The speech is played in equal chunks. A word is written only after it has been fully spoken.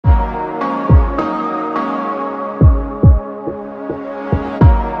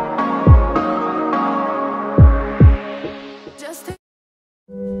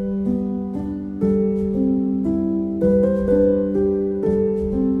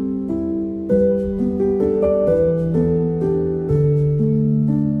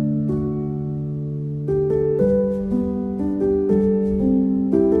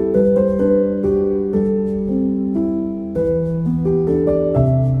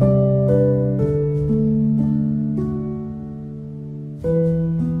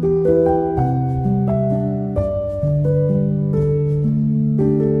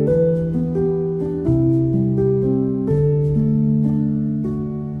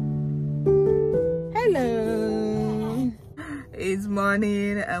It's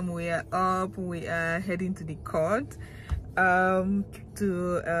morning and we are up. We are heading to the court to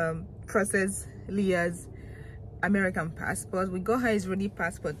process Leah's American passport. We got her Israeli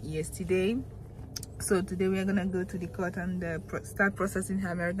passport yesterday, so today we are gonna go to the court and start processing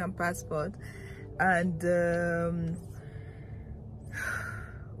her American passport. And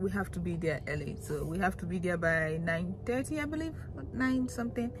we have to be there early, so we have to be there by 9:30, I believe, 9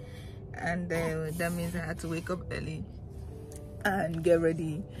 something. And that means I had to wake up early and get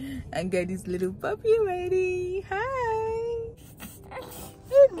ready and get this little puppy ready. Hi.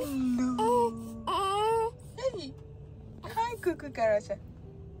 Hello. Hey. Hi, Cuckoo Karacha.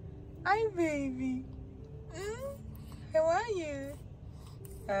 Hi, baby. How are you?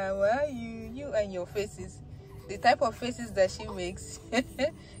 How are you? You and your faces. The type of faces that she makes.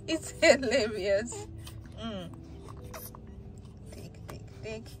 It's hilarious.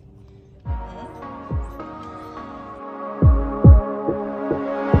 Take.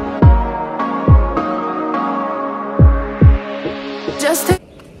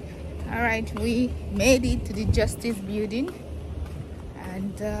 All right, we made it to the Justice Building,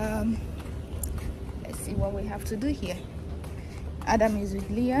 and let's see what we have to do here. Adam is with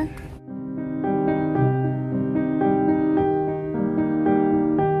Leah.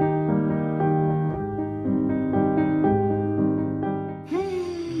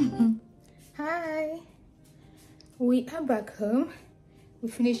 Hi, we are back home. We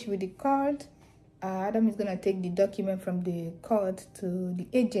finished with the court. Adam is gonna take the document from the court to the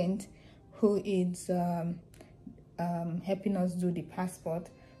agent who is helping us do the passport.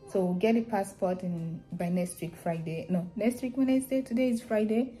 So we'll get the passport by next week Friday. No, next week Wednesday. Today is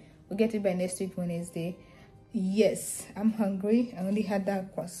Friday. We'll get it by next week Wednesday. Yes, I'm hungry. I only had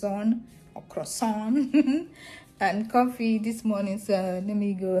that croissant and coffee this morning, so let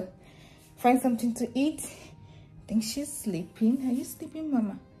me go find something to eat. I think she's sleeping. Are you sleeping,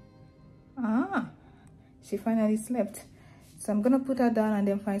 Mama? Ah, she finally slept. So I'm gonna put her down and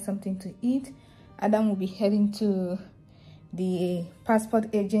then find something to eat. Adam will be heading to the passport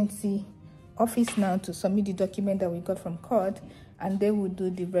agency office now to submit the document that we got from court, and they will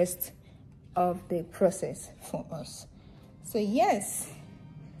do the rest of the process for us. So yes,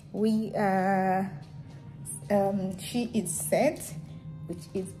 we she is set, which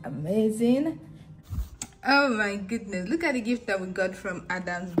is amazing. Oh my goodness, look at the gift that we got from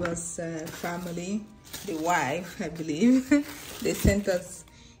Adam's boss family, the wife, I believe. They sent us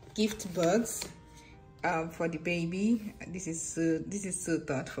gift box for the baby. This is so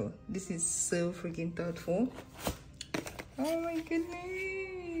thoughtful. This is so freaking thoughtful. Oh my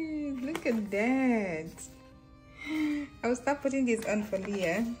goodness, look at that. I'll start putting this on for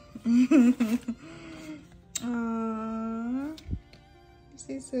Leah. Aww, this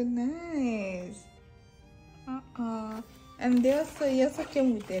is so nice. And he also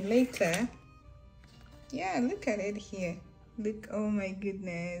came with a letter. Yeah, look at it here. Look, oh my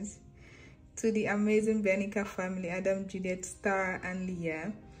goodness. To the amazing Benica family, Adam, Juliet, Star, and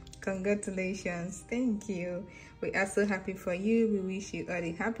Leah, congratulations. Thank you. We are so happy for you. We wish you all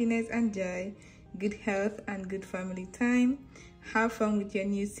the happiness and joy, good health, and good family time. Have fun with your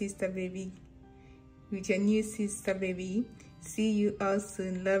new sister baby. See you all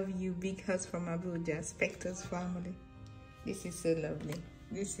soon. Love you. Big hugs from Abuja. Spectors family. This is so lovely.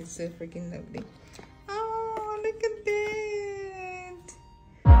 This is so freaking lovely. Oh, look at that.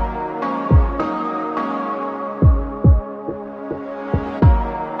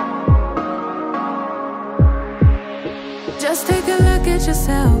 Just take a look at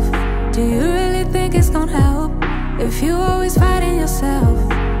yourself. Do you really think it's gonna help if you always fighting yourself,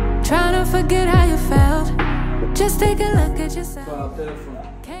 trying to forget how you felt? Just take a look at yourself.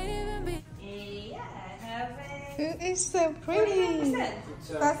 Can't even be. Yeah, I have it. It's so pretty.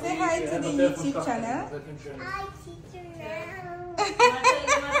 But say hi to the YouTube channel. Hi, teacher now.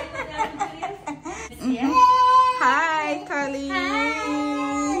 Hi, Carly.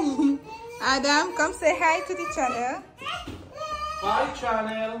 Hi. Adam, come say hi to the channel. Hi,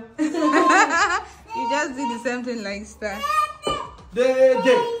 channel. You just did the same thing like Star.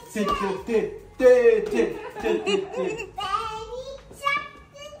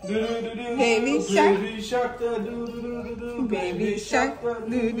 Baby shark, baby shark,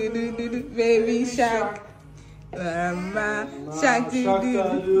 baby shark, grandma shark,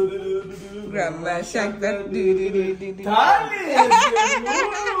 grandma shark,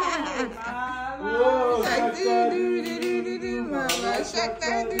 mama shark,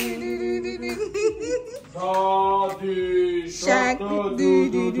 shark,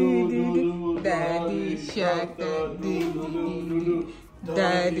 daddy shark,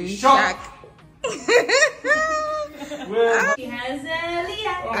 daddy shark. Where? She has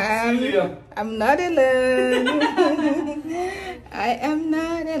Leah. Celia. I'm not alone. I am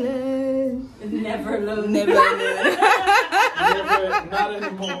not alone. Never alone. Never alone. Never, not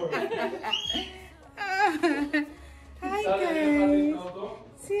anymore. Hi guys.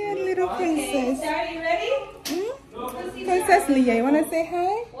 See a little princess. Are you ready? Princess Leah, you wanna say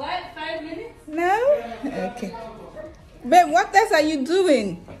hi? What? 5 minutes? No? Okay. Babe, what else are you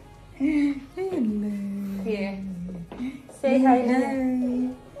doing? Hello. Here. Say hi,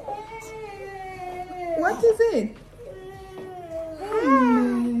 Leah. Hi. What is it?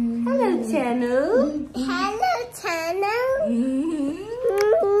 Hello, channel. Hello, channel.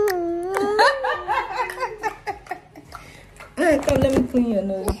 Come, let me clean your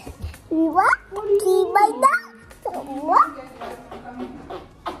nose. What? What?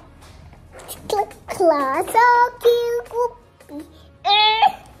 Class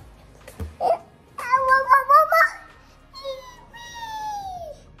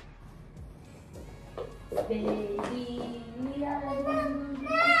Baby, we are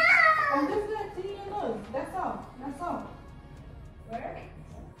I'm just gonna clean your nose. That's all. That's all. Where?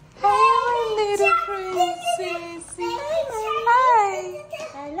 Hi, little princess. Hi.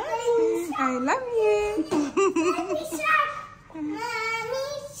 I love you. I love you.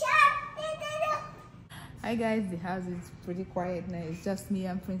 Hi guys, the house is pretty quiet now. It's just me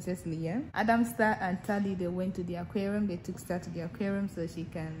and Princess Leah. Adam, Star and Tally, they went to the aquarium. They took Star to the aquarium so she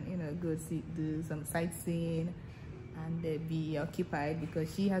can, you know, go see, do some sightseeing and be occupied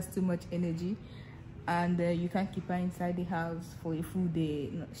because she has too much energy. And you can't keep her inside the house for a full day.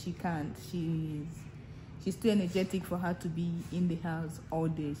 No, she can't. She's too energetic for her to be in the house all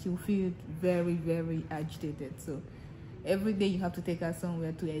day. She'll feel very, very agitated. So every day you have to take her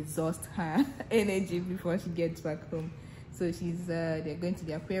somewhere to exhaust her energy before she gets back home. So they're going to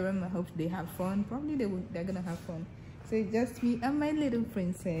the aquarium. I hope they have fun. Probably they're gonna have fun. So it's just me and my little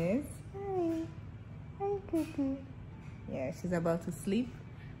princess. Hi Cuckoo. Yeah, she's about to sleep.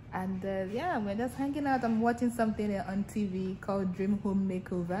 And yeah, we're just hanging out. I'm watching something on TV called Dream Home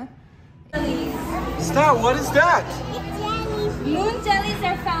Makeover. Star, what is that? Moon jellies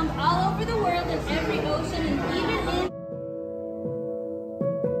are found all over the world in every ocean and even in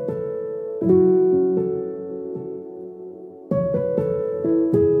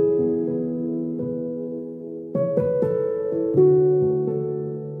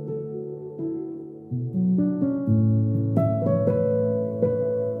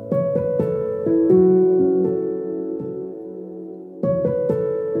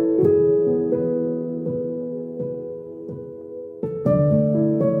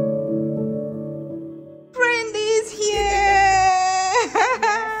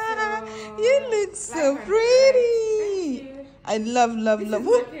So pretty. I love.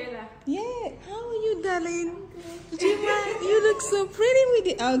 Yeah. How are you, darling? Jima, you look so pretty with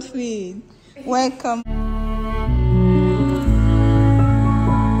the outfit. Welcome.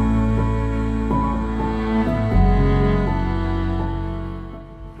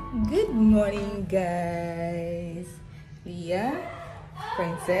 Good morning, guys. Leah,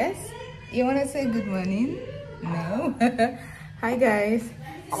 Princess, you wanna say good morning? No. Hi, guys.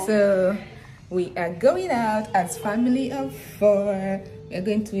 So we are going out as family of 4. We're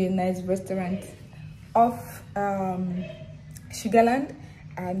going to a nice restaurant off Sugarland,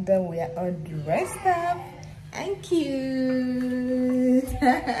 and we are all dressed up and cute.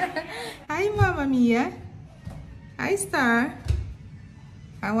 Hi, Mama Mia. Hi, Star.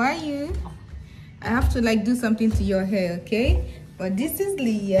 How are you? I have to like do something to your hair, okay? But this is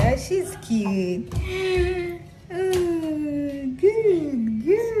Leah. She's cute. Good.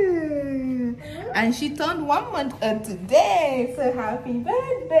 And she turned 1 month old today. So happy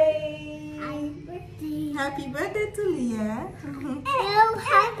birthday. Happy birthday to Leah. Oh,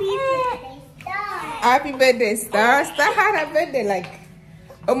 happy birthday, Star. Happy birthday, Star. Star had a birthday like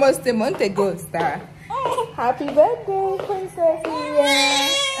almost a month ago, Star. Happy birthday, Princess Leah.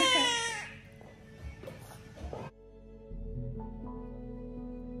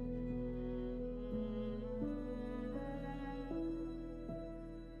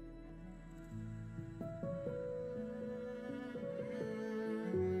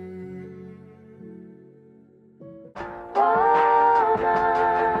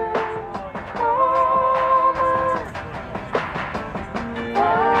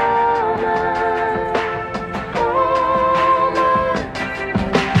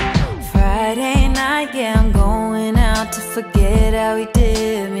 Forget how he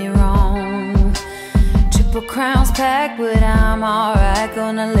did me wrong. Triple crowns packed, but I'm alright.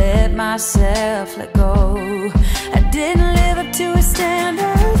 Gonna let myself let go. I didn't live up to his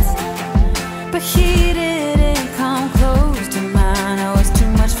standards, but he didn't come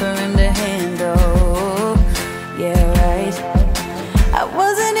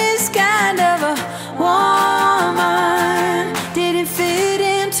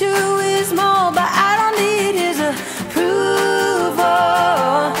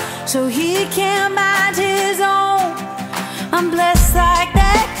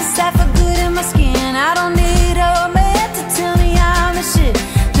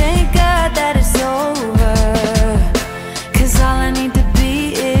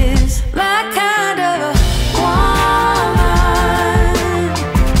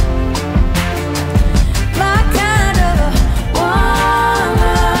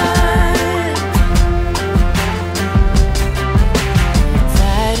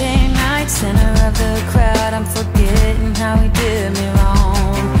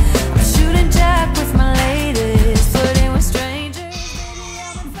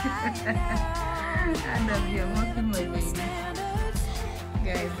Adam, you're mocking my baby.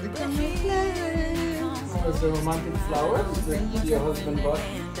 Guys, look at my flowers. Oh, it's a romantic flowers that your husband bought.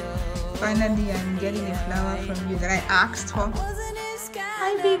 Finally, I'm getting a flower from you that I asked for.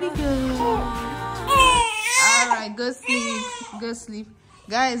 Hi, baby girl. Alright, go sleep. Go sleep.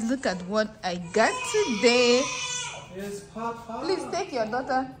 Guys, look at what I got today. Yes, Papa. Please take your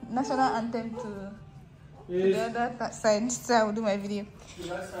daughter national anthem to the other side so I will do my video.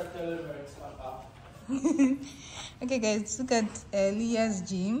 Should I start telling her it's Papa? Okay, guys, look at Leah's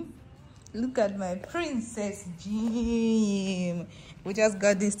gym. Look at my princess gym. We just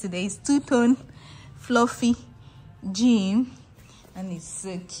got this today. It's two-tone fluffy gym and it's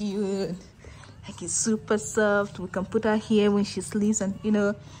so cute. Like, it's super soft. We can put her here when she sleeps and, you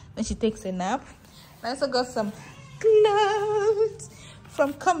know, when she takes a nap. I also got some clothes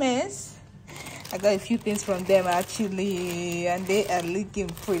from Commerce. I got a few things from them actually, and they are looking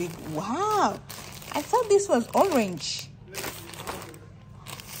pretty. Wow, I thought this was orange.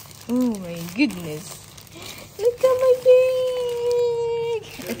 Oh my goodness, look at my bag.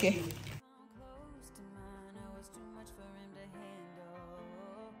 Okay.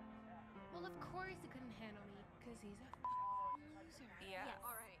 Well, of course he couldn't handle me, because he's a loser. Yeah,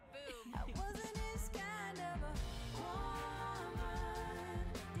 alright, boom.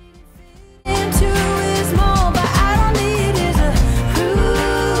 Into his mold, but I don't need his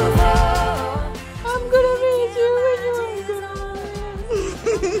approval. I'm gonna meet you when you're gone.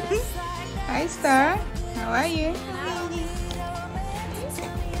 Hi, Star. How are you?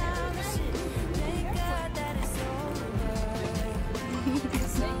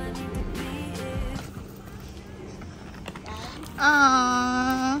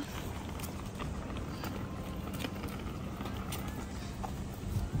 Aww.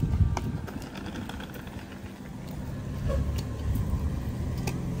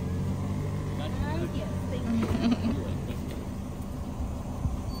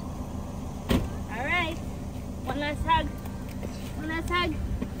 All right. One last hug. One last hug.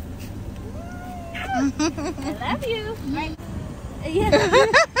 I love you. Right. Yeah.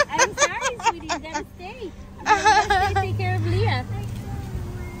 I'm sorry, sweetie. You gotta stay. You gotta stay, take care of Leah.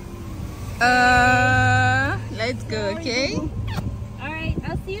 Let's go, okay? All right.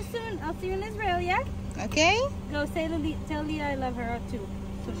 I'll see you soon. I'll see you in Israel, yeah? Okay? Go tell Leah I love her too,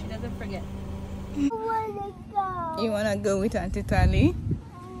 so she doesn't forget. You wanna go with Auntie Tali?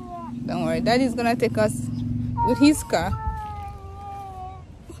 Don't worry, Daddy's gonna take us with his car.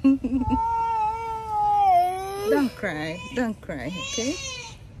 Don't cry, okay?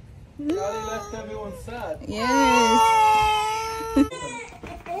 Daddy left everyone sad. Yes.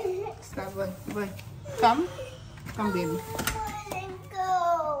 Stop, boy. Come, baby.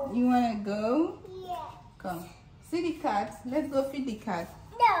 You wanna go? Yeah. Come. See the cat. Let's go feed the cat.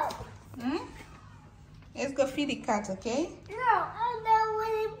 No. Hmm? Let's go feed the cat, okay? No, I don't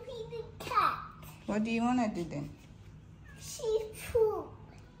want to feed the cat. What do you wanna do then? She's poop.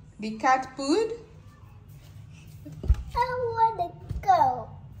 The cat food? I want to go.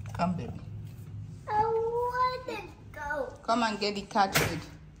 Come, baby. I want to go. Come and get the cat food.